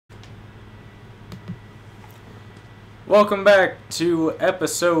Welcome back to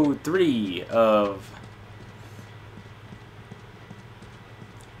episode 3 of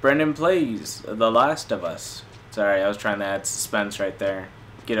Brendan Plays The Last of Us. Sorry, I was trying to add suspense right there.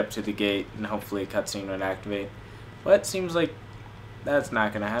 Get up to the gate and hopefully a cutscene would activate. But it seems like that's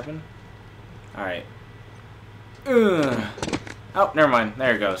not going to happen. Alright. Oh, never mind.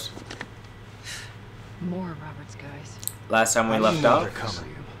 There it goes. More Robert's guys. Last time we left off,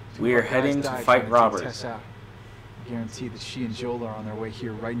 we are heading to fight Robert. Guarantee that she and Joel are on their way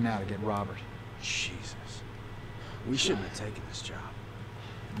here right now to get Robert. Jesus. We shouldn't have taken this job.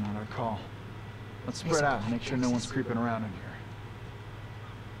 Not our call. Let's spread out and make sure no one's creeping around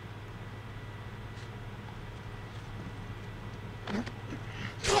in here.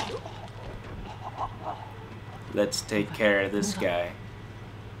 Let's take care of this guy.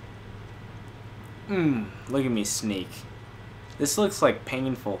 Look at me sneak. This looks like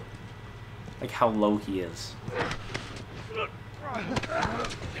painful. Like how low he is.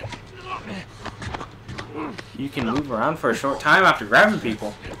 You can move around for a short time after grabbing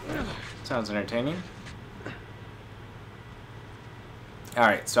people. Sounds entertaining.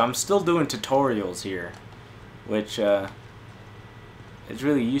 Alright, so I'm still doing tutorials here, which is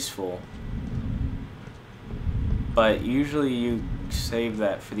really useful. But usually you save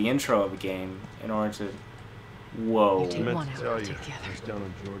that for the intro of a game in order to... Whoa. You did 1 hour together.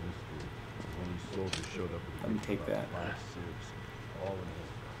 Let me take that.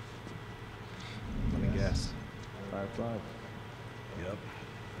 Let me guess. 5-5. Yep.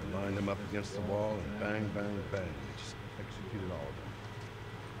 They lined them up against the wall and bang, bang, bang. They just executed all of them.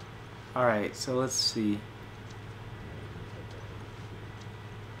 Alright, so let's see.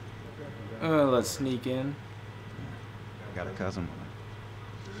 Let's sneak in. I got a cousin.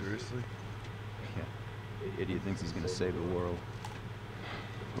 Seriously? Yeah. Idiot thinks he's gonna save the world.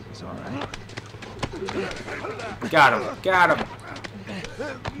 Hope he's alright. Got him! Got him!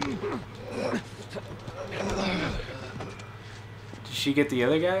 Did she get the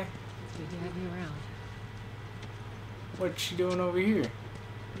other guy? Good to have you around. What's she doing over here?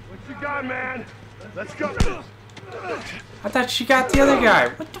 What you got, man? Let's go. I thought she got the other guy.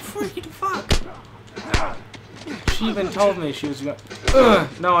 What the freaking fuck? She even told me she was going.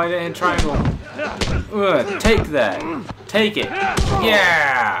 No, I didn't hit triangle. Take that. Take it.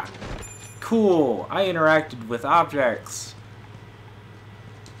 Yeah. Cool. I interacted with objects.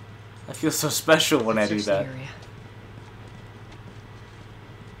 I feel so special when I do that.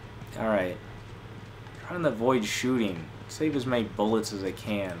 Alright. Trying to avoid shooting. Save as many bullets as I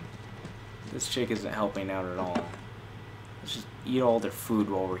can. This chick isn't helping out at all. Let's just eat all their food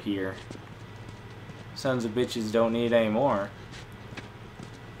while we're here. Sons of bitches don't need any more.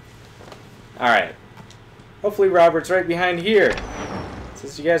 Alright. Hopefully Robert's right behind here.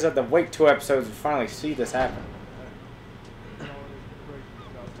 Since you guys have to wait 2 episodes to finally see this happen.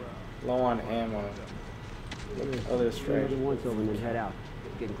 Low on ammo. Other straight. Once over and then head out.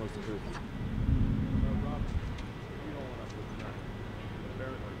 Getting close to proof.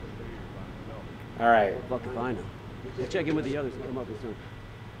 Alright. Fuck if I know. We'll check in with the others and come up with something.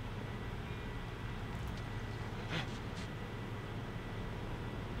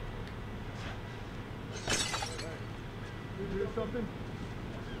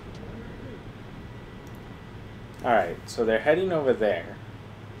 Alright, so they're heading over there.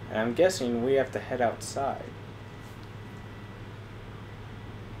 And I'm guessing we have to head outside.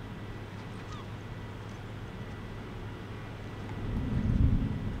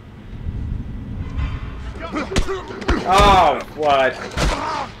 Oh, what?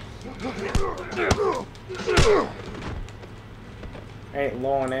 Ain't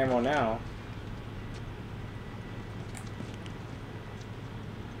low on ammo now.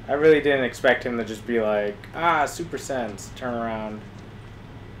 I really didn't expect him to just be like, super sense, turn around.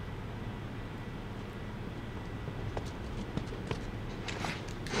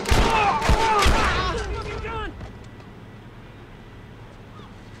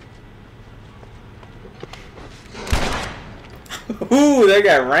 Ooh, that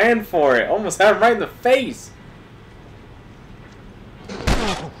guy ran for it. Almost had him right in the face.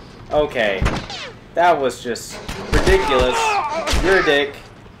 Okay. That was just ridiculous. You're a dick.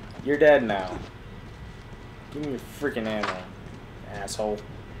 You're dead now. Give me your freaking ammo, asshole.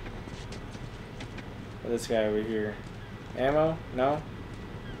 This guy over here. Ammo? No?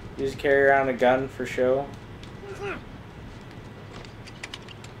 You just carry around a gun for show? Let's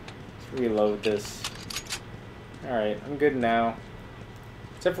reload this. Alright, I'm good now.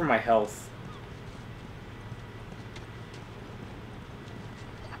 Except for my health.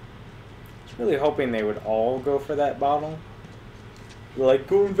 I was really hoping they would all go for that bottle. You're like,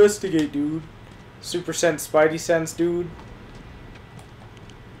 go investigate, dude. Super Sense, Spidey Sense, dude.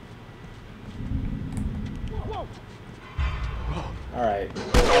 Alright.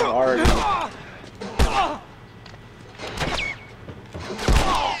 Already.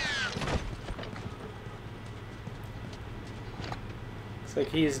 Looks like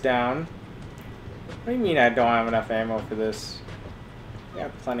he's down. What do you mean I don't have enough ammo for this? I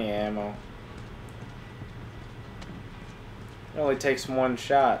got plenty of ammo. It only takes one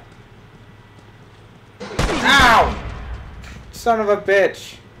shot. Ow! Son of a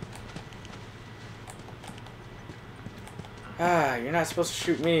bitch! Ah, you're not supposed to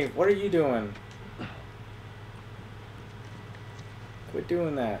shoot me. What are you doing? Quit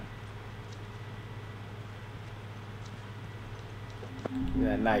doing that.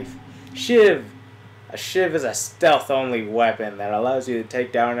 That knife. Shiv! A shiv is a stealth-only weapon that allows you to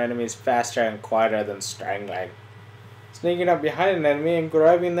take down enemies faster and quieter than strangling. Sneaking up behind an enemy and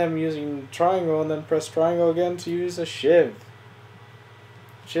grabbing them using triangle and then press triangle again to use a shiv.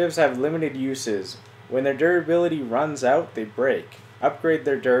 Shivs have limited uses. When their durability runs out, they break. Upgrade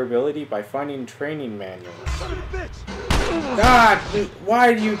their durability by finding training manuals. God,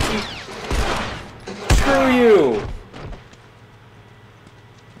 why do you keep... Screw you!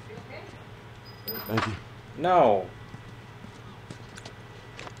 Thank you. No.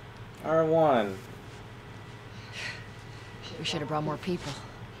 R1. We should have brought more people.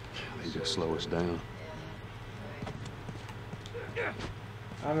 They just slow us down.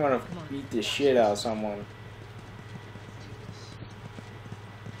 I'm gonna beat the shit out of someone.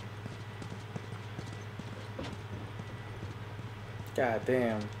 God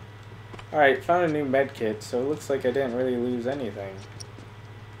damn. Alright, found a new med kit, so it looks like I didn't really lose anything.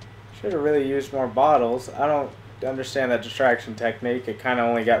 Should have really used more bottles. I don't understand that distraction technique. It kind of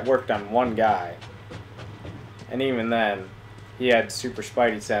only got worked on one guy. And even then, he had super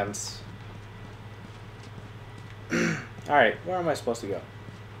Spidey sense. Alright, where am I supposed to go?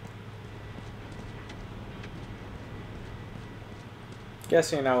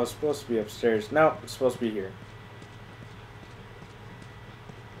 Guessing I was supposed to be upstairs. Nope, I'm supposed to be here.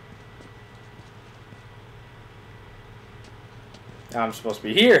 Now I'm supposed to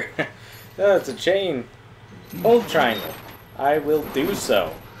be here. No, it's a chain. Hold triangle. I will do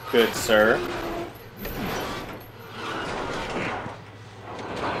so, good sir.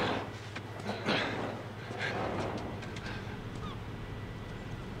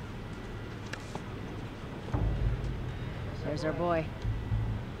 There's our boy.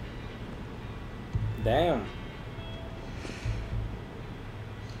 Damn.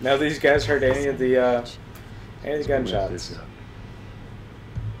 Now these guys heard any of the gunshots.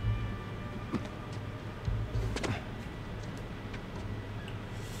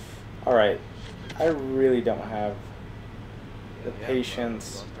 Alright, I really don't have the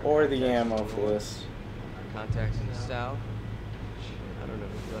patience or the ammo for this. Contacts in the south. I don't know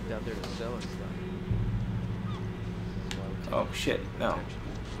who's left out there to sell us stuff. Oh shit, no.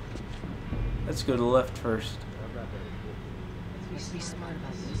 Let's go to the left first. We should be smart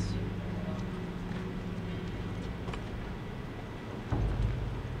about this.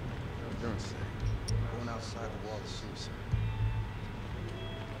 Going outside the wall is suicide.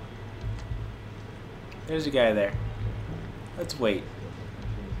 There's a guy there. Let's wait.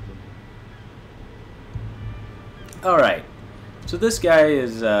 Alright. So this guy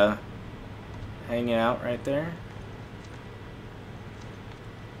is hanging out right there.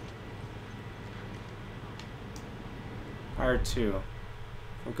 R2.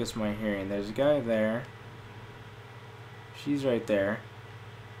 Focus my hearing. There's a guy there. She's right there.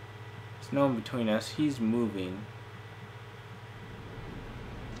 There's no one between us. He's moving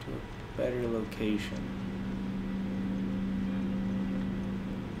to a better location.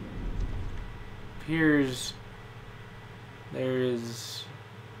 Appears there is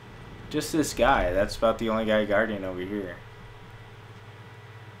just this guy. That's about the only guy guarding over here.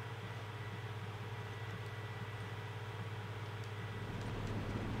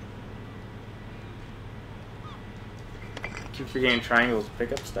 Keep forgetting triangles to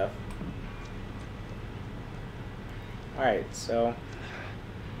pick up stuff. Alright, so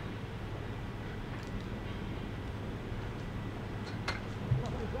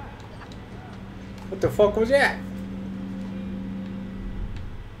what the fuck was that?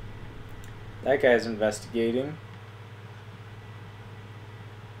 That guy's investigating.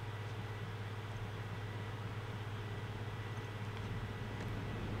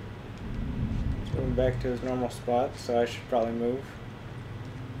 He's moving back to his normal spot, so I should probably move.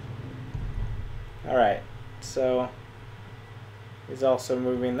 Alright, so he's also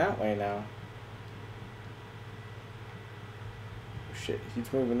moving that way now. Oh shit,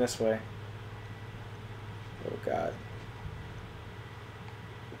 he's moving this way. Oh God.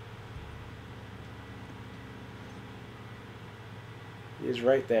 He's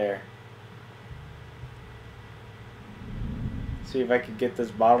right there. See if I could get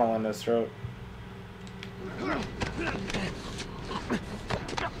this bottle in his throat.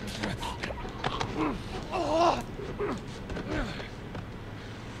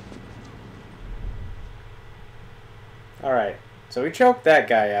 Alright, so we choked that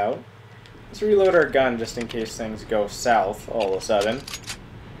guy out. Let's reload our gun just in case things go south all of a sudden.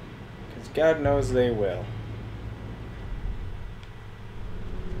 Because God knows they will.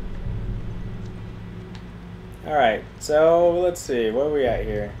 Alright, so let's see, where are we at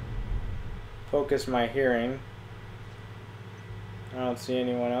here? Focus my hearing. I don't see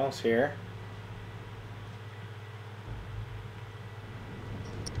anyone else here.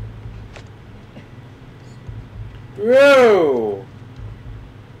 Whoa!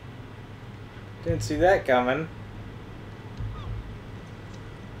 Didn't see that coming.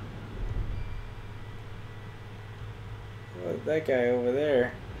 Well, that guy over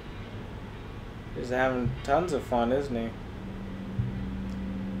there is having tons of fun, isn't he?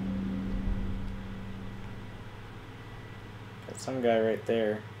 Got some guy right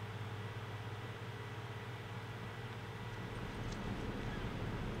there.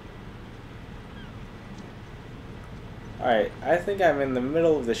 Alright, I think I'm in the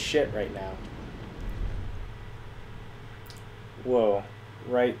middle of the shit right now. Whoa,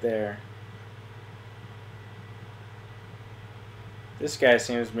 right there. This guy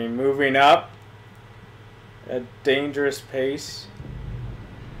seems to be moving up at a dangerous pace.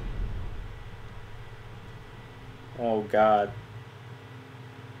 Oh God.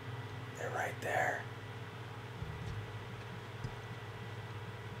 They're right there.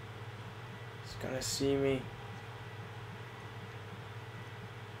 He's gonna see me.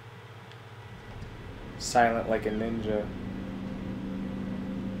 Silent like a ninja.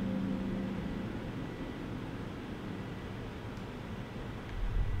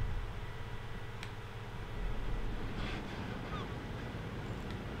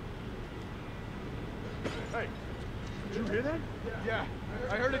 Hey, did you hear that? Yeah,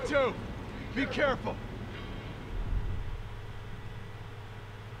 I heard it too. Be careful.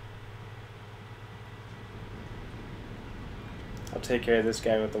 I'll take care of this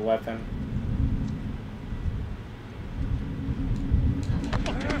guy with the weapon.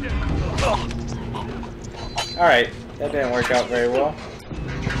 Alright, that didn't work out very well.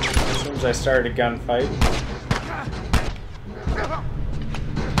 As soon as I started a gunfight.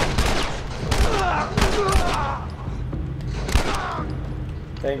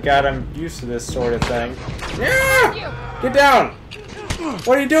 Thank God I'm used to this sort of thing. Yeah! Get down!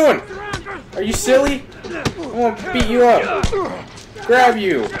 What are you doing? Are you silly? I want to beat you up. Grab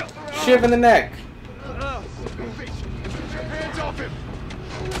you. Shiv in the neck.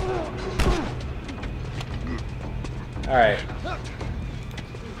 Alright.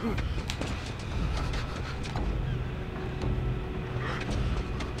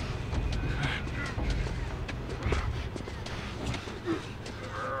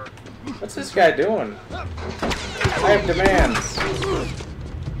 What's this guy doing? I have demands.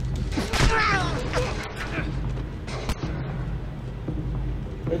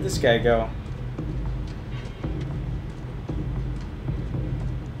 Where'd this guy go?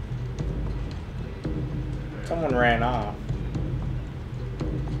 Someone ran off.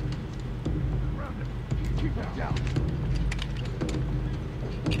 Keep him down.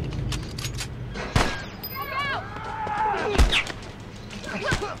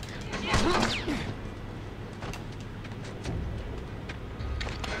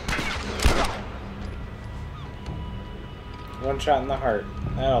 One shot in the heart.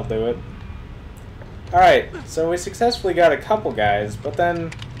 That'll do it. Alright, so we successfully got a couple guys, but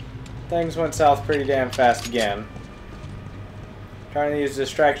then things went south pretty damn fast again. Trying to use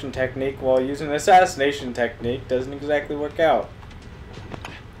distraction technique while using assassination technique doesn't exactly work out.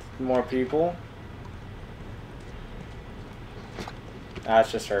 More people. Ah,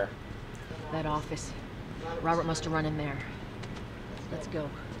 it's just her. That office. Robert must have run in there. Let's go.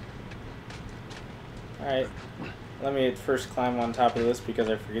 Alright. Let me first climb on top of this because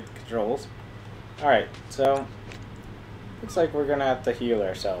I forget the controls. Alright, so looks like we're gonna have to heal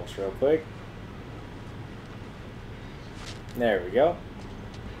ourselves real quick. There we go.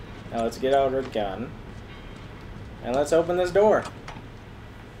 Now let's get out our gun. And let's open this door.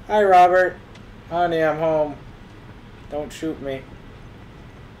 Hi, Robert. Honey, I'm home. Don't shoot me.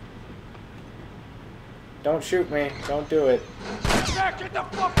 Don't shoot me. Don't do it. Back, get the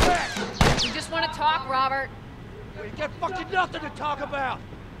fuck back! We just want to talk, Robert. We got fucking nothing to talk about!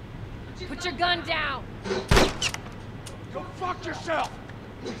 Put your gun down! Go fuck yourself!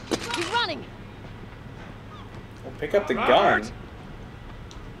 He's running! Well, pick up the gun.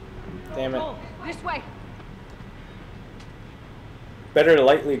 Damn it. Joel, this way! Better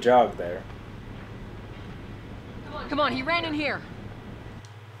lightly jog there. Come on, he ran in here.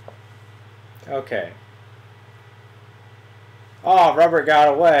 Okay. Oh, Robert got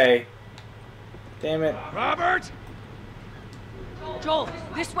away. Damn it. Robert! Joel,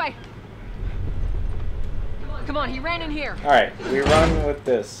 this way! Come on, he ran in here. Alright, we run with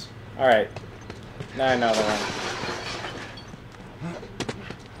this. Alright. Now I know the one.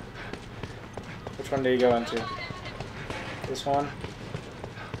 Which one did he go into? This one?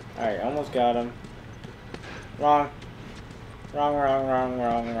 Alright, almost got him. Wrong. Wrong.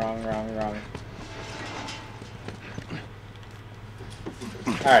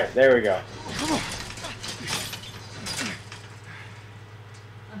 Alright, there we go.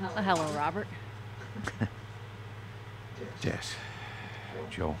 Well, hello, Robert. Yes.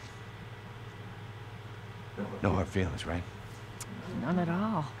 Joel. No hard feelings, right? None at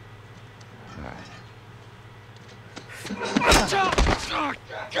all. All right.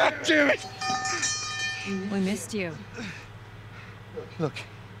 God damn it! We missed you. Look,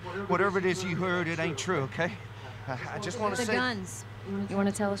 whatever it is you heard, it ain't true, okay? I just want to The say... guns. You want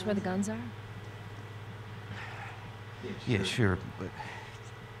to tell us where the guns are? Yeah, sure, but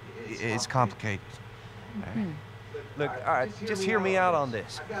it's complicated. All right. Look, all right, just hear me out on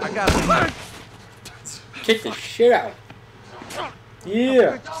this. I got... Kick the shit out.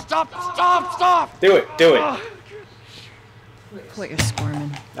 Yeah. Stop! Do it. Quit your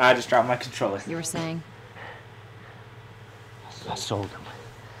squirming. I just dropped my controller. You were saying? I sold him.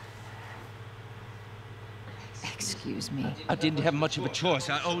 Excuse me. I didn't have much of a choice.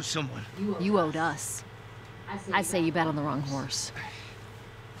 I owed someone. You owed us. I say you bet on the wrong horse.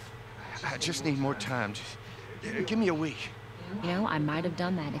 I just need more time. Just give me a week. You know, I might have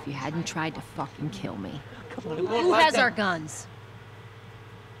done that if you hadn't tried to fucking kill me. Come on, Who has our guns?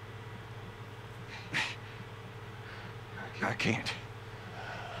 I can't.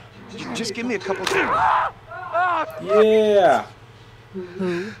 Just give me a couple... Yeah.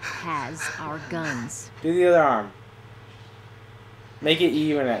 Who has our guns? Do the other arm. Make it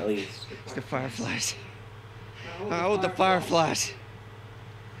even at least. It's the Fireflies. I owe the Fireflies.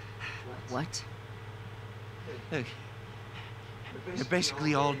 What? Look, they're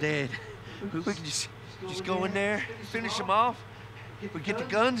basically all dead. We can just go in there, finish them off. We get the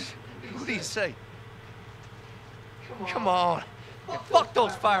guns. What do you say? Come on. Fuck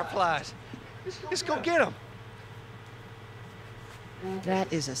those Fireflies. Let's go get them.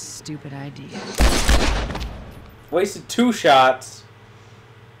 That is a stupid idea. Wasted 2 shots.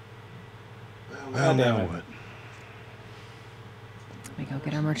 Well, damn now it. what? We go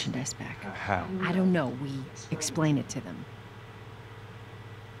get our merchandise back. How? I don't know. We explain it to them.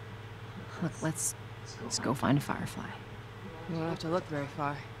 Look, let's go find a Firefly. You won't have to look very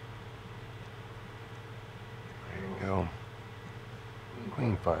far. There you go.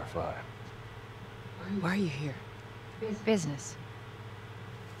 Queen Firefly. Why are you here? Business.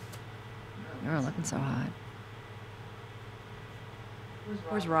 You're looking so hot.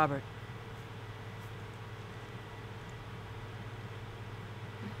 Where's Robert?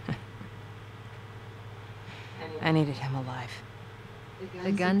 I needed him alive.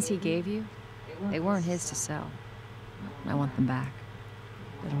 The guns he gave you, they weren't his to sell. I want them back.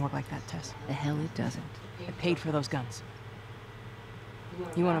 Doesn't work like that, Tess. The hell it doesn't. I paid for those guns.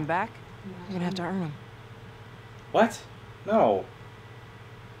 You want them back? You're gonna have to earn them. What? No.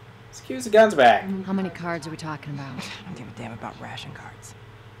 Let's give us the guns back. How many cards are we talking about? I don't give a damn about ration cards.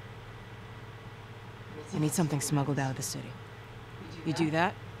 I need something smuggled out of the city. You do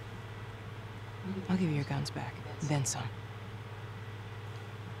that, I'll give you your guns back, then some.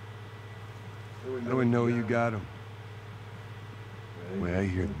 How do we know you got them? Well, I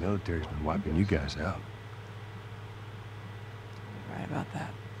hear the military's been wiping you guys out. Right about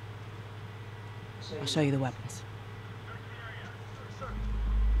that. I'll show you the weapons.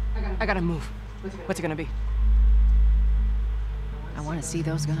 I gotta move. What's it gonna be? I want to see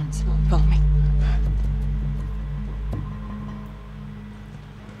those guns. Follow me.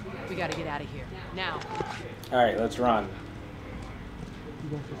 We gotta get out of here. Now. Alright, let's run.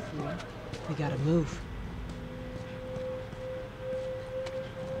 We gotta move.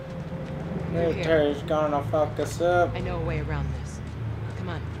 Military's gonna fuck us up. I know a way around this. Come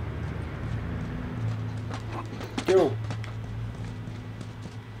on. Go.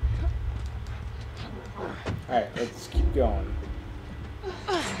 Alright, let's keep going.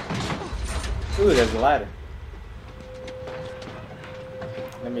 Ooh, there's a ladder.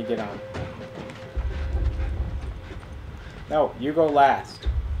 Let me get on. No, you go last.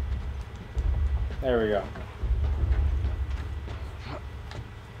 There we go.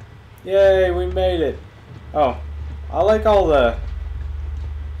 Yay, we made it. Oh, I like all the...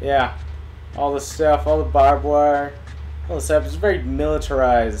 Yeah, all the stuff, all the barbed wire, all the stuff. It's a very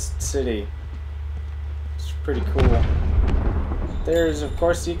militarized city. It's pretty cool. There's, of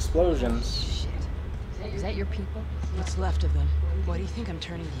course, the explosions. Shit. Is that your people? What's left of them? Why do you think I'm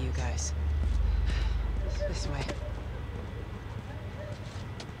turning to you guys? This way.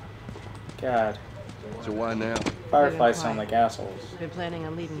 God. So why now? Fireflies sound like assholes. Been planning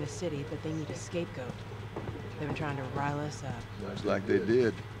on leaving the city, but they need a scapegoat. They've been trying to rile us up. Looks like they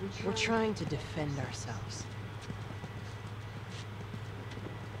did. We're trying to defend ourselves.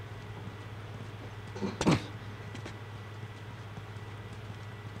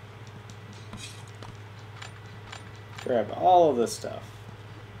 Grab all of this stuff.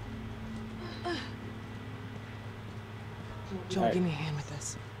 Joel, Alright. give me a hand with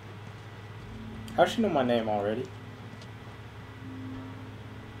this. How'd she know my name already?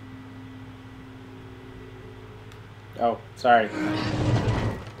 Oh, sorry.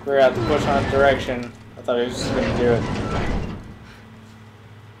 Forgot to push on direction. I thought I was just gonna do it.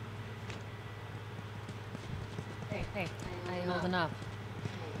 Hey, how you holding up?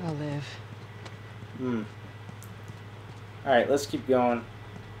 I'll live. Alright, let's keep going.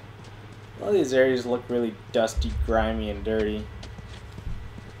 A lot of these areas look really dusty, grimy, and dirty.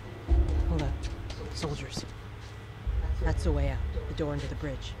 Hold up. Soldiers. That's the way out. The door into the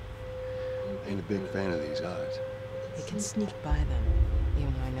bridge. Ain't a big fan of these odds. We can sneak by them,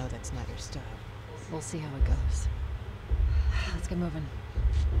 even though I know that's not your style. We'll see how it goes. Let's get moving.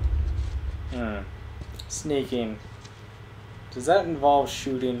 Sneaking. Does that involve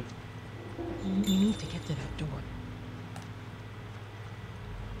shooting? We need to get to that door.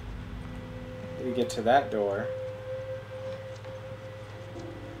 We get to that door.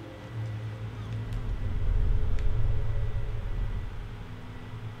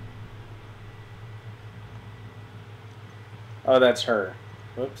 Oh, that's her.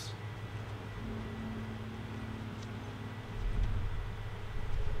 Whoops.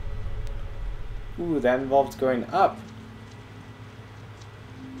 Ooh, that involves going up.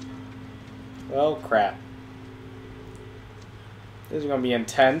 Well, crap. This is gonna be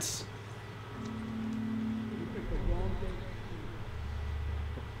intense.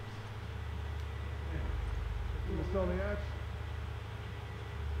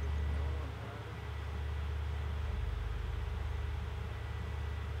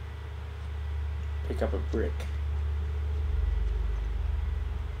 Pick up a brick.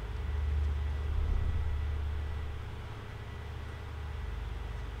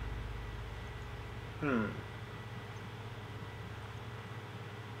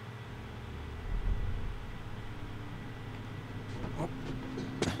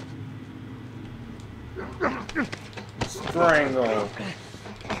 Strangle.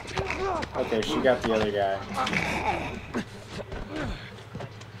 Okay, she got the other guy.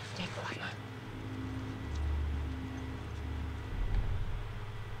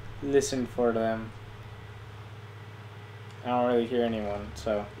 Listen for them. I don't really hear anyone,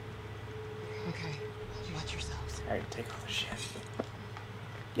 so. Okay, watch yourselves. Alright, take all the shit.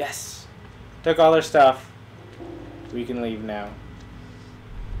 Yes! Took all their stuff. We can leave now.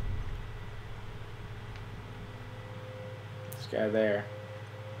 This guy there.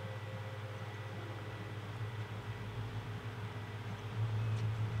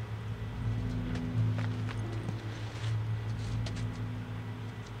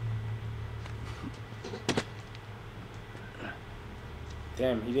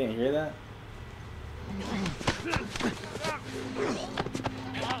 Damn, he didn't hear that?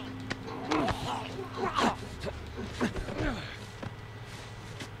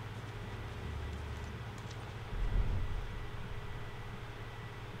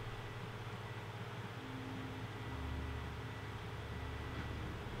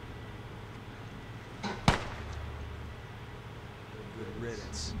 Good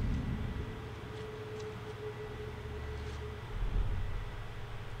riddance.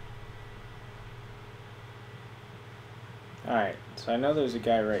 Alright, so I know there's a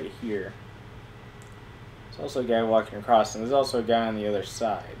guy right here. There's also a guy walking across, and there's also a guy on the other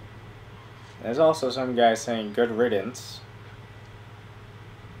side. And there's also some guy saying good riddance.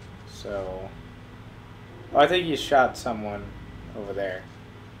 So... Oh, I think he shot someone over there.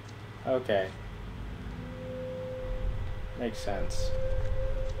 Okay. Makes sense.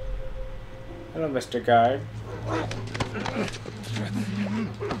 Hello, Mr. Guard.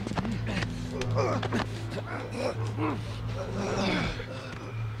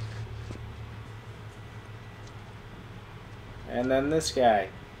 And then this guy.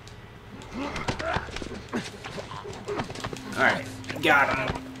 Alright, got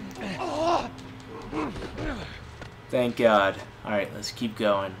him. Thank God. Alright, let's keep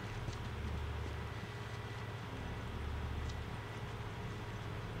going.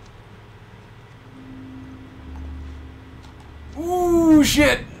 Ooh,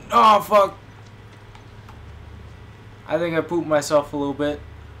 shit! Oh, fuck. I think I pooped myself a little bit.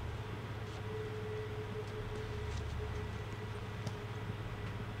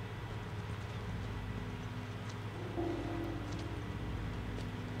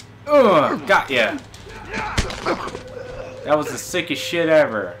 Got ya. That was the sickest shit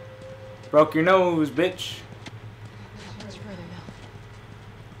ever. Broke your nose, bitch. It's further now.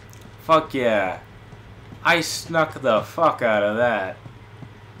 Fuck yeah. I snuck the fuck out of that.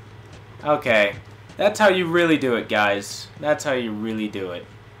 Okay. That's how you really do it, guys. That's how you really do it.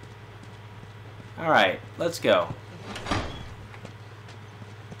 Alright, let's go.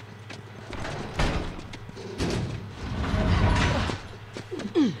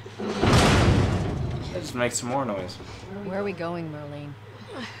 Let's make some more noise. Where are we going, Marlene?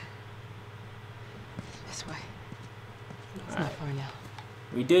 This way. It's not far now.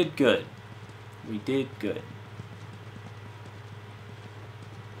 We did good. We did good.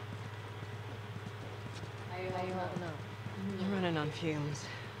 I'm running on fumes.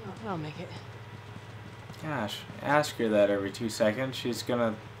 I'll make it. Gosh, ask her that every 2 seconds. She's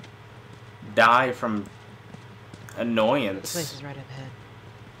gonna die from annoyance. This place is right up ahead.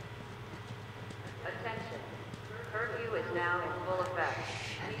 Attention. Curfew is now in full effect.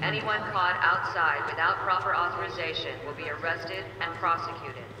 Anyone caught outside without proper authorization will be arrested and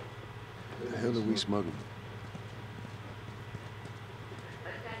prosecuted. The hell are we smuggling?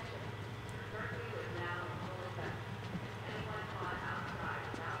 Attention. Curfew is now in full effect. Anyone caught outside without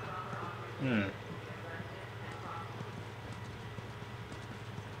proper authorization will be arrested and prosecuted.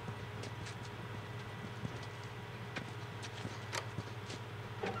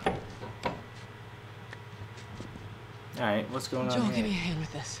 Alright, what's going on Joel, here? give me a hand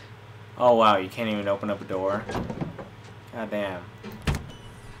with this. Oh wow, you can't even open up a door. God damn.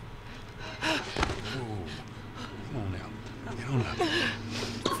 Come on now. Get on up.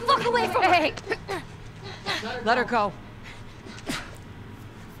 Fuck away from me! Let her go.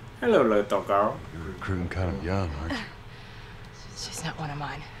 Hello, little girl. You're recruiting kind of young, aren't you? She's not one of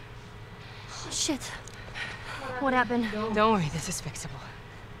mine. Shit. What happened? Don't worry, this is fixable.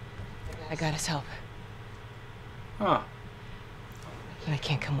 I got his help, Huh. but I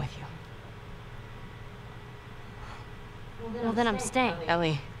can't come with you. Well, then I'm staying.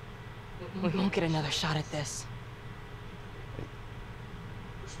 Ellie, we won't get another shot at this.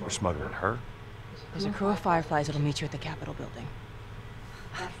 We're smuggling her? There's a crew of Fireflies that'll meet you at the Capitol building.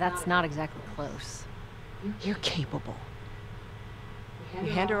 That's not exactly close. You're capable.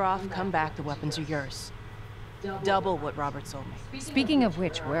 You hand her off, come back, the weapons are yours. Double what Robert sold me. Speaking of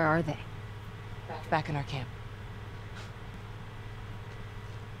which, where are they? Back in our camp.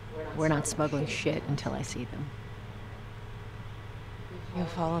 We're not smuggling shit until I see them. You'll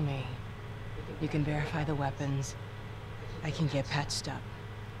follow me. You can verify the weapons. I can get patched up.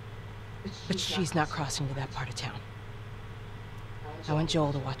 But she's not crossing to that part of town. I want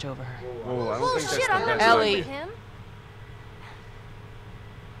Joel to watch over her. Oh, I don't think that's the best Ellie. idea. Him?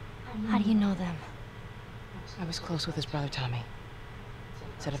 How do you know them? I was close with his brother Tommy.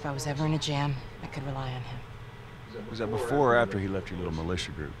 Said if I was ever in a jam, I could rely on him. Was that before or after he left your little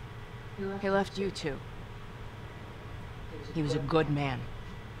militia group? He left you too. He was a good man.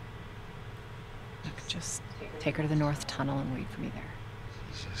 Look, just take her to the North Tunnel and wait for me there.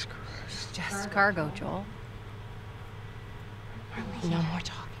 Jesus Christ. Just cargo, Joel. No more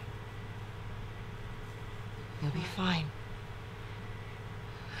talking. You'll be fine.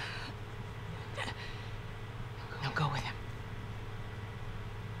 Now go with him.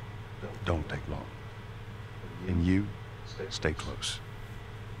 Don't take long. And you, stay close.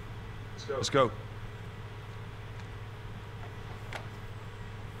 Let's go.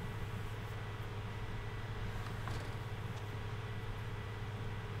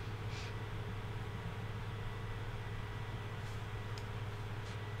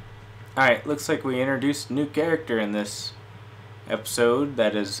 Alright, looks like we introduced a new character in this episode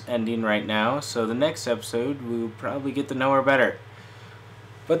that is ending right now. So the next episode, we'll probably get to know her better.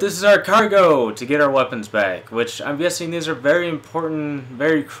 But this is our cargo to get our weapons back, which I'm guessing these are very important,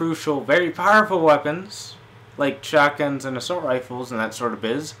 very crucial, very powerful weapons, like shotguns and assault rifles and that sort of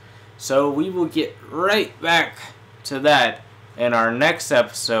biz. So we will get right back to that in our next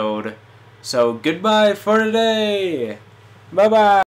episode. So goodbye for today. Bye-bye.